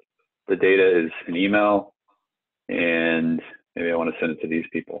send the data is an email, and maybe I want to send it to these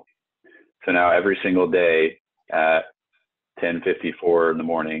people. So now every single day at 10:54 in the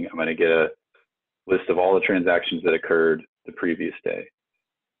morning, I'm going to get a list of all the transactions that occurred the previous day.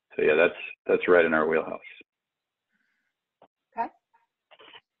 So yeah, that's right in our wheelhouse. Okay.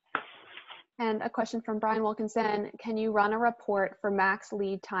 And a question from Brian Wilkinson: can you run a report for max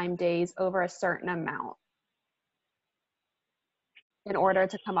lead time days over a certain amount in order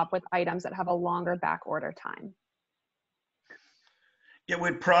to come up with items that have a longer back order time? It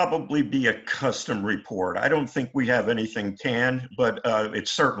would probably be a custom report. I don't think we have anything canned, but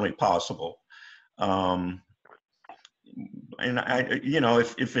it's certainly possible. And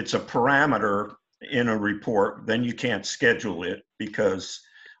if it's a parameter in a report, then you can't schedule it, because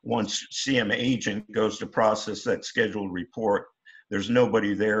once CM agent goes to process that scheduled report, there's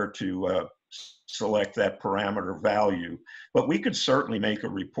nobody there to select that parameter value. But we could certainly make a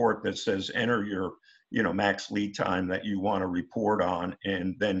report that says enter your max lead time that you want to report on,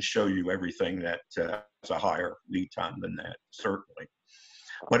 and then show you everything that has a higher lead time than that, certainly.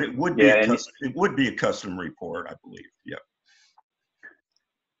 But it would be a custom report, I believe. Yeah.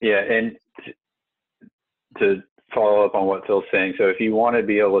 Yeah, and to follow up on what Phil's saying, so if you want to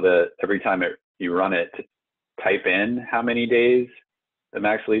be able to, every time you run it, to type in how many days the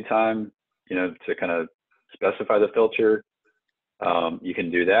max lead time, to kind of specify the filter, you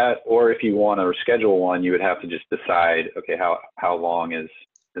can do that. Or if you want to schedule one, you would have to just decide, okay, how long is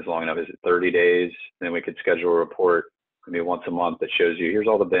long enough? Is it 30 days? And then we could schedule a report maybe once a month that shows you, here's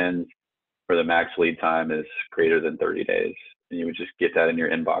all the bins where the max lead time is greater than 30 days. And you would just get that in your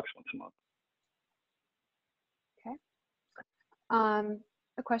inbox once a month. Okay.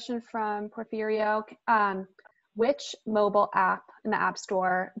 A question from Porfirio. Which mobile app in the App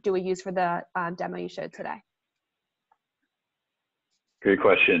Store do we use for the demo you showed today? Good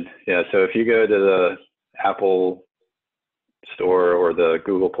question. Yeah, so if you go to the Apple Store or the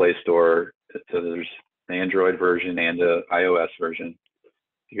Google Play Store, so there's an Android version and an iOS version. If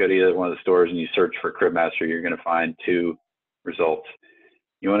you go to either one of the stores and you search for CribMaster, you're going to find two results.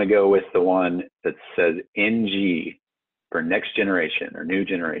 You want to go with the one that says NG for next generation or new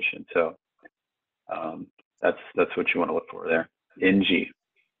generation. So that's what you want to look for there, NG.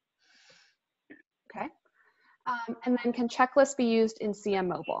 Okay. And then can checklists be used in CM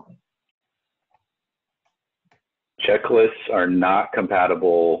Mobile? Checklists are not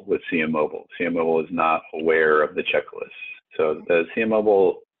compatible with CM Mobile. CM Mobile is not aware of the checklist. So the CM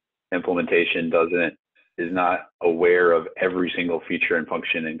Mobile implementation is not aware of every single feature and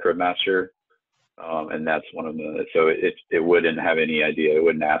function in CribMaster. And that's one of the, so it wouldn't have any idea. It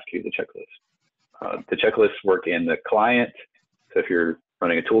wouldn't ask you the checklist. The checklists work in the client. So if you're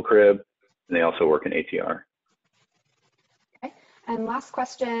running a tool crib, and they also work in ATR. Okay. And last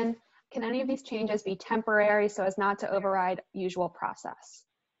question, can any of these changes be temporary so as not to override usual process?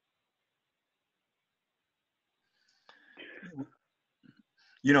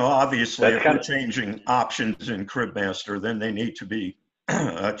 Obviously, if we're changing options in CribMaster, then they need to be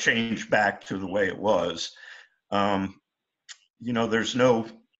changed back to the way it was.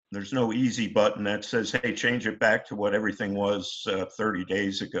 There's no easy button that says, hey, change it back to what everything was 30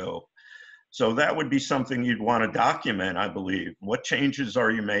 days ago. So that would be something you'd want to document, I believe. What changes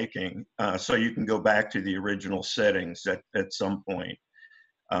are you making? So you can go back to the original settings at some point.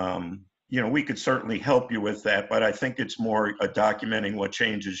 We could certainly help you with that, but I think it's more documenting what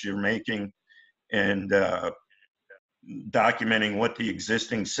changes you're making and documenting what the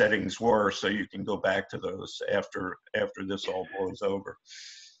existing settings were, so you can go back to those after this all blows over.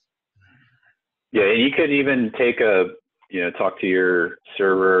 Yeah, and you could even take talk to your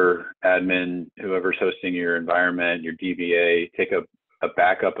server admin, whoever's hosting your environment, your DBA, take a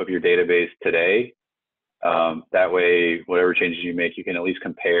backup of your database today. That way, whatever changes you make, you can at least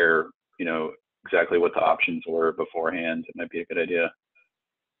compare, exactly what the options were beforehand. It might be a good idea.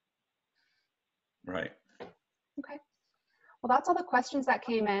 Right. Okay. Well, that's all the questions that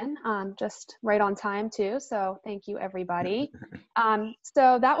came in, just right on time too. So thank you, everybody.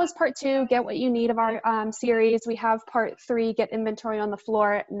 So that was part 2, Get What You Need of our series. We have part 3, Get Inventory on the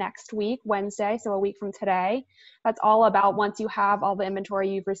Floor, next week, Wednesday, so a week from today. That's all about once you have all the inventory,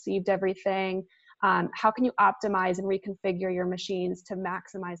 you've received everything, how can you optimize and reconfigure your machines to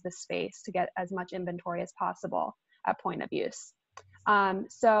maximize the space to get as much inventory as possible at point of use.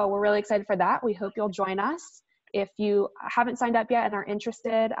 So we're really excited for that. We hope you'll join us. If you haven't signed up yet and are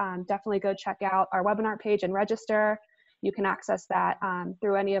interested, definitely go check out our webinar page and register. You can access that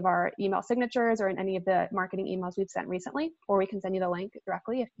through any of our email signatures or in any of the marketing emails we've sent recently, or we can send you the link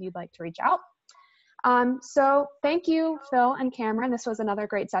directly if you'd like to reach out. So thank you, Phil and Cameron. This was another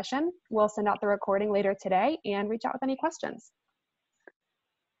great session. We'll send out the recording later today and reach out with any questions.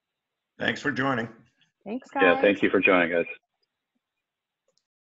 Thanks for joining. Thanks, guys. Yeah, thank you for joining us.